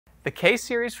The K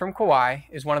series from Kawai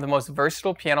is one of the most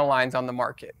versatile piano lines on the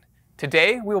market.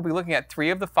 Today, we will be looking at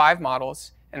 3 of the 5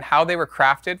 models and how they were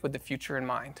crafted with the future in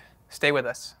mind. Stay with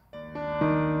us.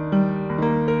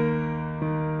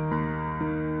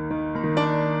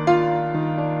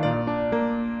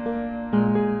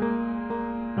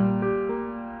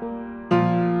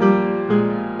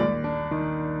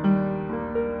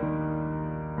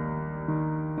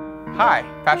 Hi,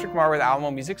 Patrick Marr with Alamo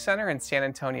Music Center in San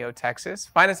Antonio, Texas.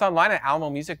 Find us online at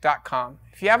alamomusic.com.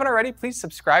 If you haven't already, please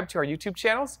subscribe to our YouTube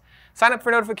channels, sign up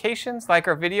for notifications, like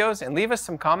our videos, and leave us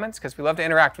some comments because we love to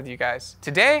interact with you guys.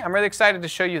 Today, I'm really excited to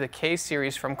show you the K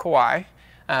series from Kawai.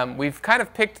 We've kind of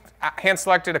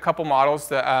hand-selected a couple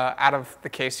models out of the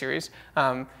K series.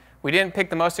 We didn't pick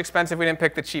the most expensive, we didn't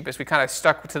pick the cheapest. We kind of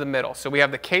stuck to the middle. So we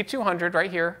have the K-200 right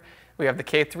here. We have the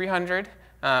K-300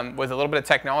 with a little bit of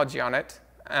technology on it.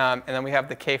 And then we have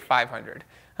the K-500.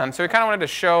 So we kind of wanted to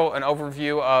show an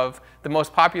overview of the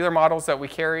most popular models that we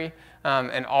carry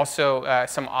and also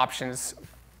some options.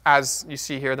 As you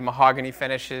see here, the mahogany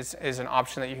finish is an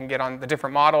option that you can get on the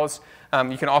different models.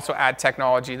 You can also add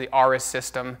technology, the AURUS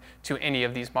system, to any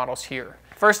of these models here.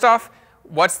 First off,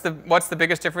 what's the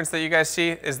biggest difference that you guys see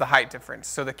is the height difference.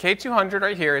 So the K-200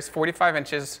 right here is 45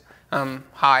 inches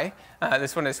high.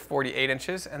 This one is 48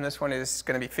 inches, and this one is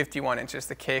going to be 51 inches,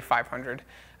 the K-500.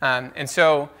 And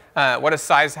so what does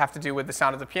size have to do with the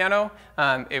sound of the piano?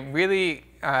 It really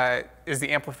is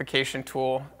the amplification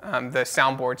tool, the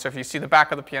soundboard. So if you see the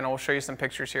back of the piano, we'll show you some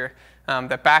pictures here.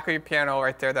 The back of your piano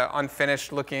right there, the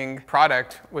unfinished looking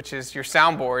product, which is your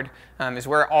soundboard, is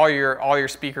where all your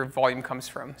speaker volume comes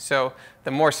from. So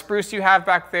the more spruce you have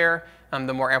back there,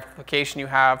 the more amplification you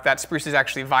have. That spruce is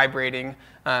actually vibrating,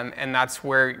 and that's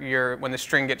where when the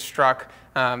string gets struck,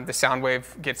 the sound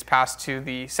wave gets passed to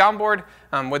the soundboard.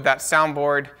 With that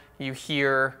soundboard, you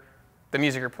hear the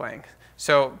music you're playing.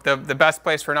 So the best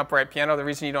place for an upright piano, the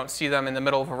reason you don't see them in the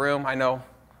middle of a room, I know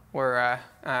we're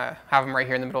have them right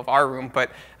here in the middle of our room, but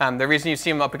the reason you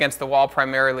see them up against the wall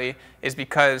primarily is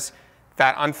because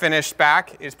that unfinished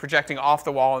back is projecting off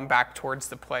the wall and back towards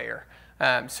the player.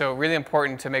 So really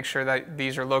important to make sure that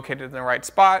these are located in the right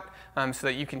spot so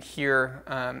that you can hear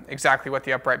exactly what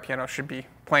the upright piano should be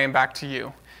playing back to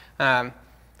you.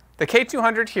 The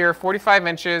K-200 here, 45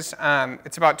 inches,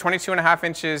 it's about 22.5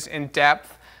 inches in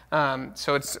depth,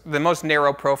 so it's the most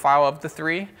narrow profile of the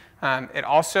 3. It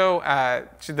also,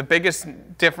 the biggest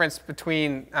difference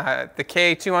between the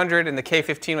K-200 and the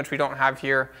K-15, which we don't have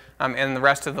here, and the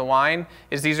rest of the line,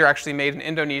 is these are actually made in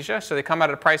Indonesia. So they come at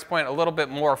a price point a little bit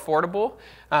more affordable,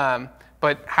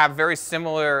 but have very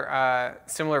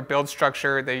similar build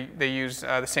structure. They use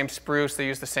the same spruce, they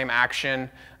use the same action,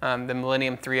 the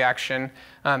Millennium 3 action.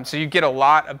 So you get a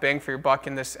lot of bang for your buck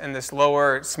in this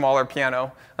lower, smaller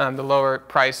piano, the lower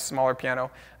price, smaller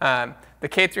piano. The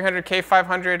K-300,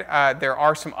 K-500, there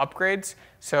are some upgrades.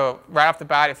 So right off the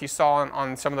bat, if you saw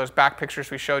on some of those back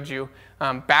pictures we showed you,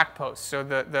 back posts. So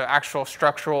the actual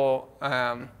structural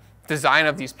design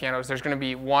of these pianos, there's going to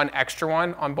be one extra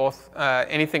one on both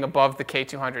anything above the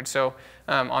K-200. So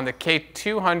on the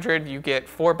K-200, you get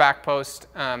 4 back posts,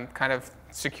 kind of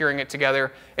securing it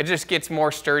together. It just gets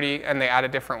more sturdy, and they add a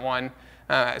different one.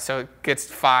 So it gets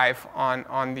 5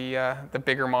 on the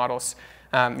bigger models.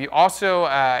 You also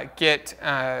get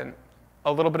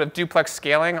a little bit of duplex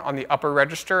scaling on the upper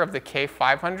register of the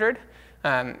K-500.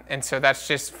 And so that's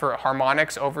just for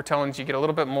harmonics, overtones. You get a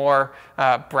little bit more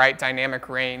bright dynamic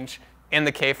range in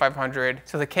the K-500.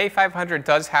 So the K-500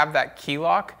 does have that key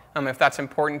lock. If that's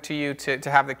important to you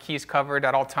to have the keys covered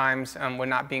at all times when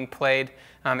not being played,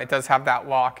 it does have that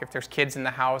lock if there's kids in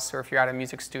the house or if you're at a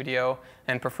music studio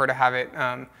and prefer to have it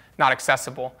not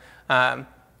accessible.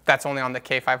 That's only on the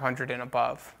K-500 and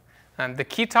above. The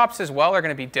key tops as well are going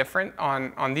to be different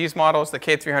on these models, the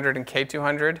K-300 and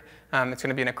K-200. It's going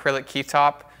to be an acrylic key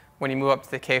top. When you move up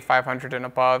to the K-500 and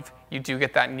above, you do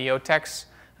get that Neotex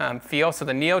feel. So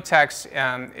the Neotex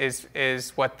is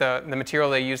what the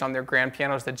material they use on their grand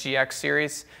pianos, the GX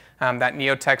series. That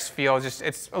Neotex feel,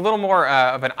 it's a little more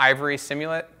of an ivory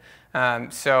simulant.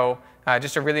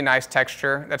 Just a really nice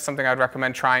texture. That's something I'd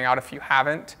recommend trying out if you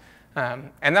haven't.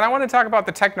 And then I want to talk about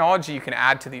the technology you can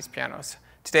add to these pianos.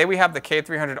 Today we have the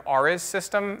K-300 AURUS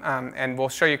system, and we'll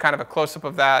show you kind of a close-up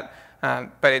of that.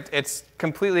 But it's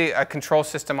completely a control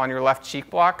system on your left cheek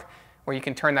block where you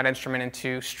can turn that instrument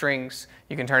into strings.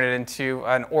 You can turn it into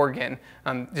an organ.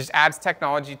 Just adds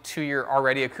technology to your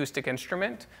already acoustic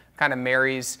instrument, kind of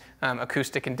marries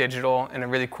acoustic and digital in a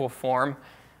really cool form.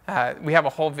 We have a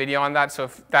whole video on that, so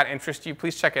if that interests you,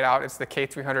 please check it out. It's the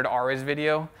K-300 AURUS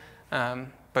video.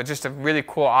 But just a really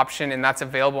cool option, and that's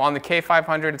available on the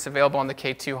K-500. It's available on the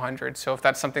K-200. So if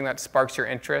that's something that sparks your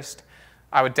interest,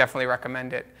 I would definitely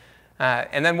recommend it.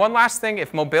 And then one last thing,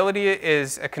 if mobility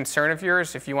is a concern of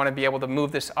yours, if you want to be able to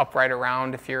move this upright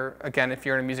around, if you're in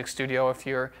a music studio, if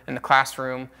you're in the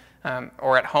classroom,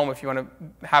 or at home, if you want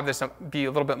to have this be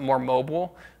a little bit more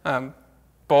mobile,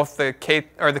 both the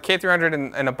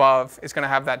K-300 and above is going to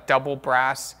have that double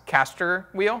brass caster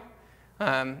wheel.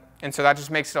 And so that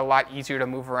just makes it a lot easier to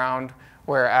move around,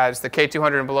 whereas the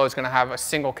K-200 and below is going to have a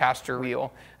single caster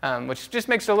wheel, which just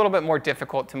makes it a little bit more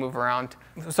difficult to move around.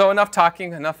 So enough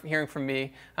talking, enough hearing from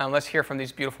me. Let's hear from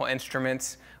these beautiful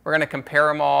instruments. We're going to compare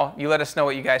them all. You let us know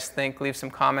what you guys think. Leave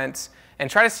some comments. And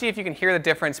try to see if you can hear the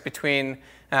difference between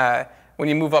when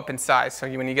you move up in size. So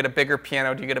when you get a bigger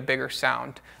piano, do you get a bigger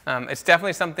sound? It's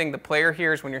definitely something the player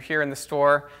hears when you're here in the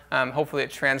store. Hopefully it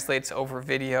translates over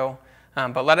video.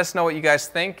 But let us know what you guys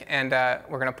think, and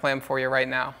we're going to play them for you right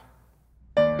now.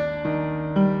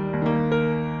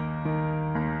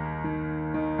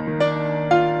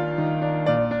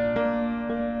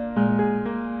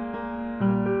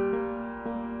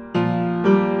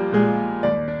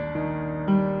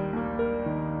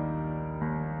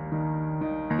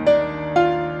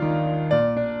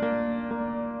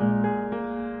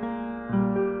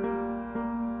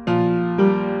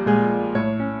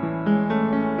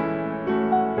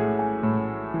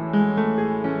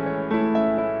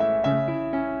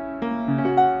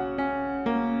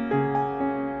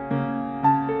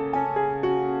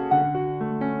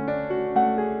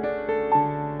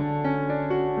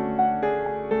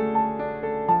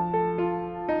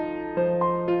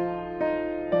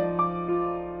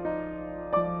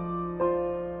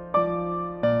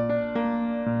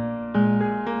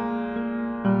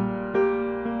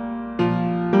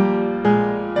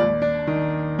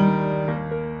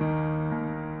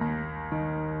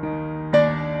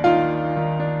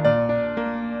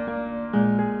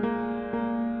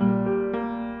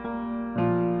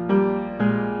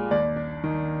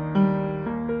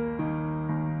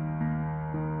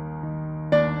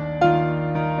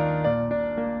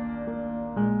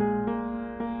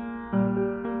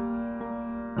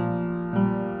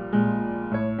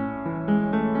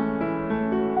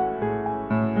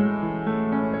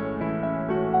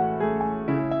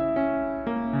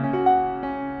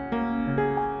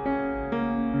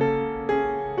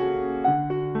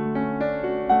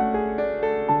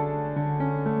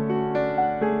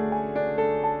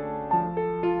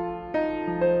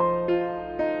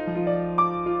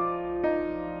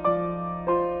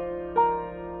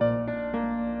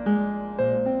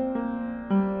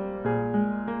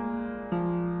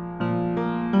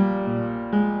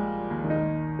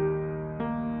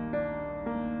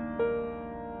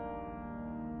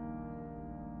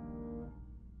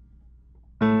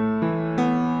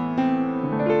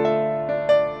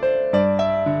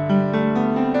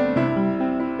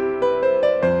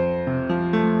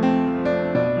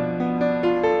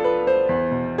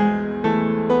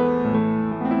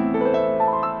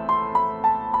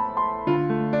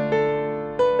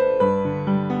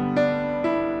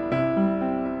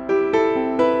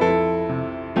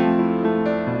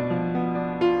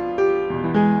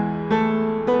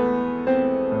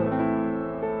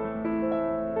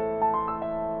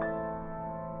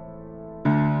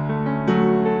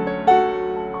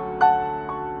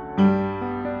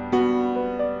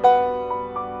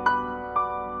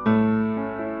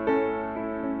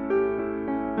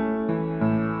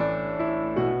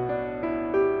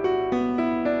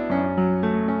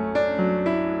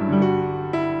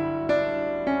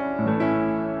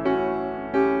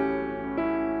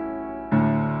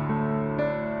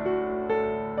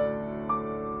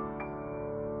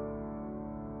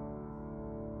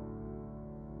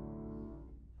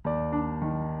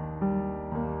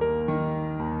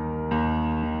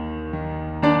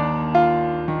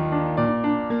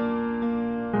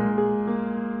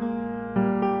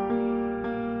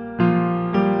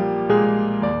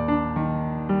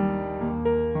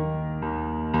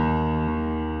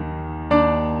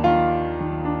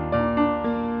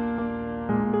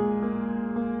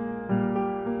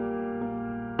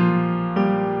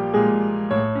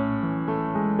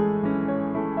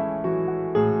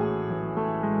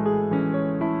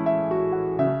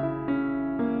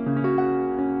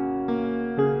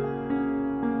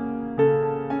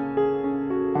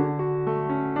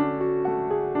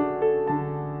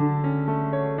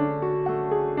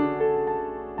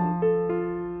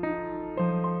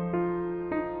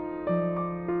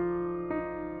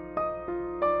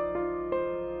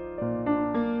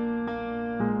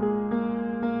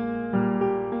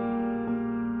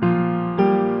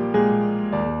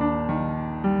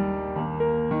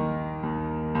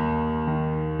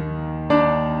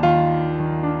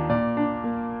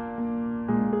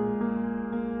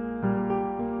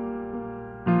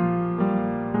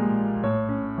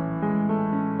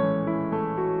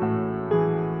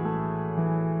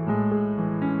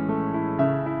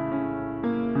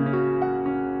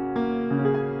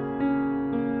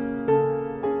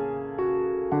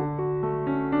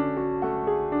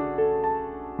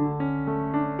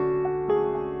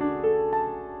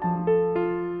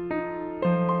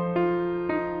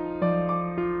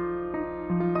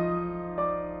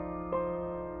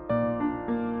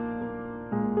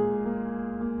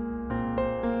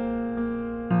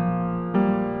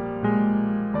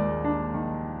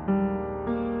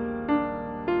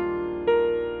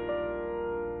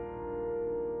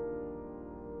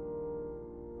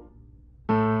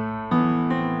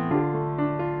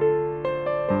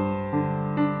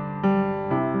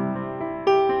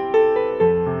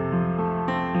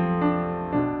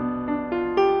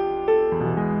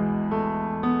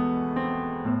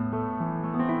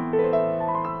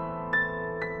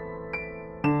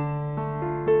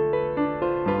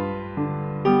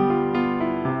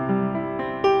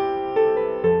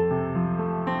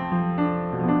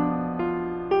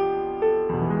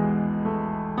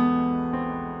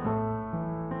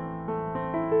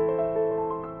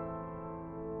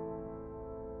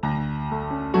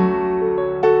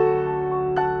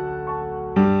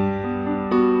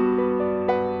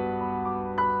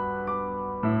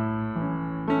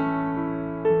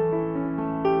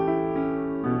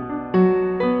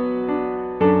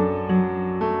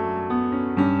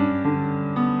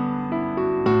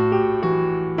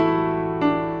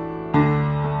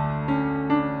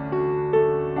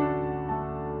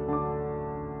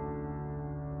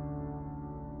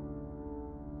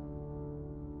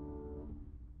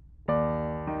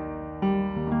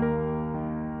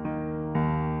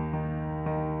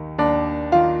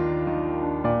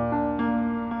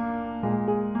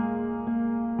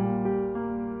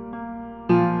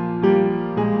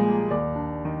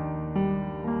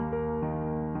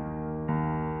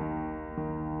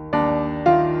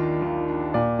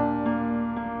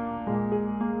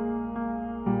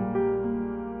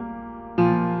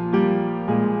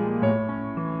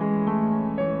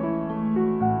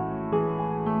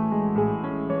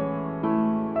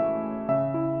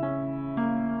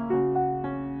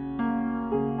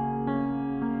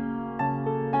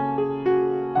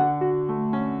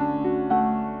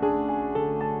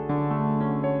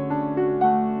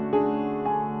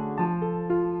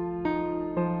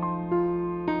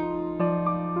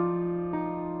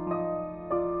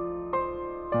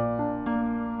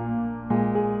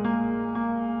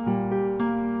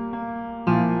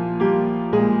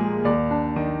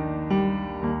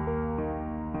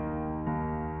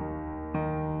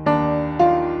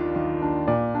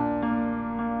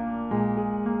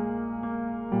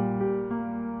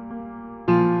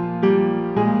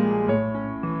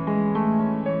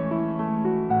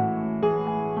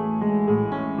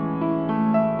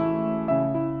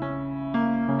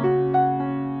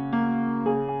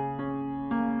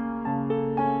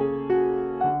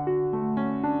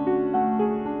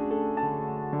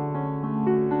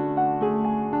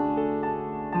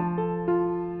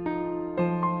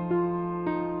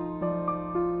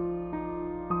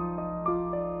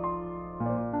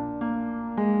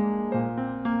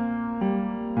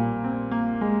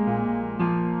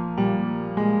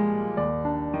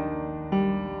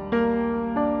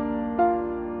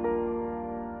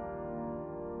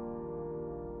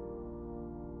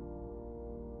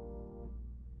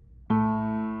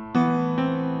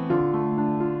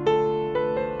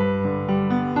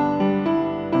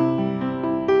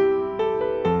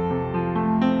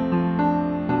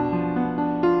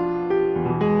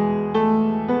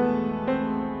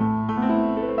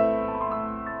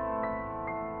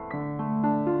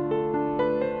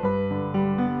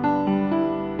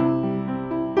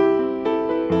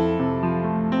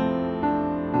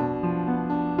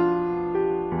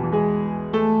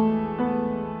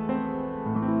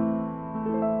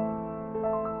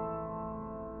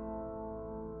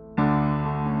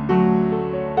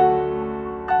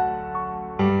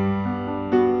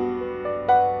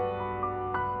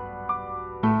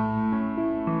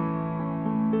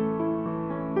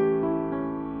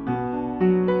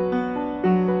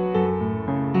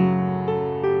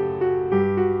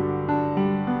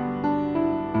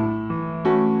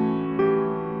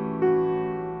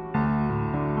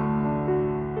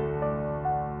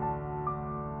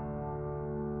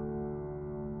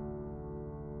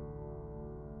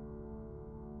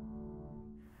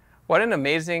 What an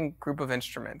amazing group of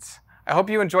instruments. I hope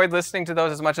you enjoyed listening to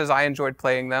those as much as I enjoyed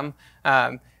playing them.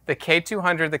 The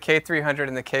K-200, the K-300,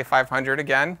 and the K-500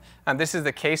 again. This is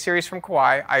the K series from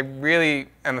Kawai. I really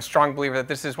am a strong believer that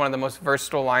this is one of the most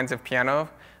versatile lines of piano.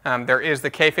 There is the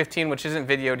K-15, which isn't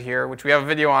videoed here, which we have a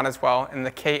video on as well, and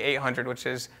the K-800, which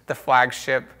is the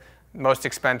flagship, most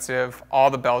expensive,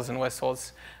 all the bells and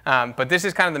whistles. But this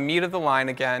is kind of the meat of the line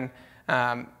again.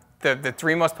 The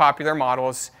three most popular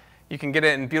models. You can get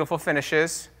it in beautiful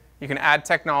finishes. You can add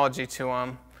technology to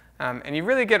them. And you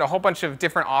really get a whole bunch of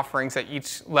different offerings at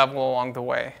each level along the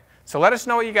way. So let us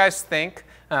know what you guys think.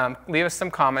 Leave us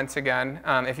some comments again.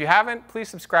 If you haven't, please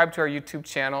subscribe to our YouTube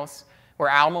channels. We're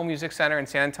Alamo Music Center in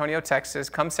San Antonio, Texas.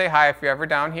 Come say hi if you're ever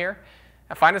down here.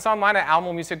 And find us online at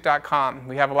alamomusic.com.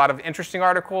 We have a lot of interesting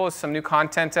articles, some new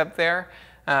content up there.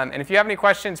 And if you have any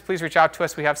questions, please reach out to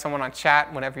us. We have someone on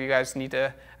chat whenever you guys need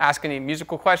to ask any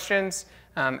musical questions.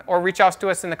 Or reach out to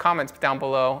us in the comments down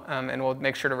below, and we'll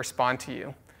make sure to respond to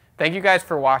you. Thank you guys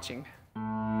for watching.